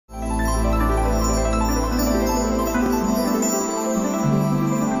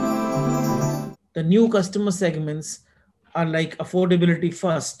The new customer segments are like affordability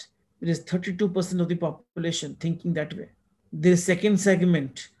first. There is 32% of the population thinking that way. There is second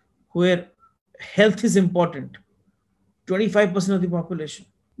segment where health is important, 25% of the population.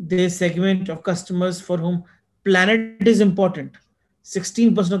 There is segment of customers for whom planet is important,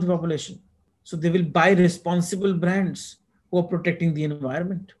 16% of the population. So they will buy responsible brands who are protecting the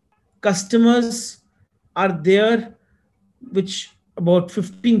environment. Customers are there, which about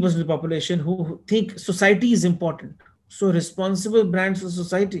 15% of the population who think society is important. So responsible brands for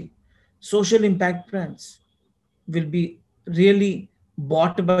society, social impact brands will be really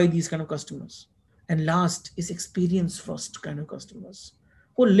bought by these kind of customers. And last is experience first kind of customers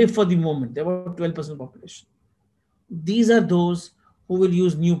who live for the moment. They're about 12% of the population. These are those who will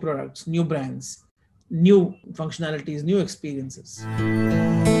use new products, new brands, new functionalities, new experiences.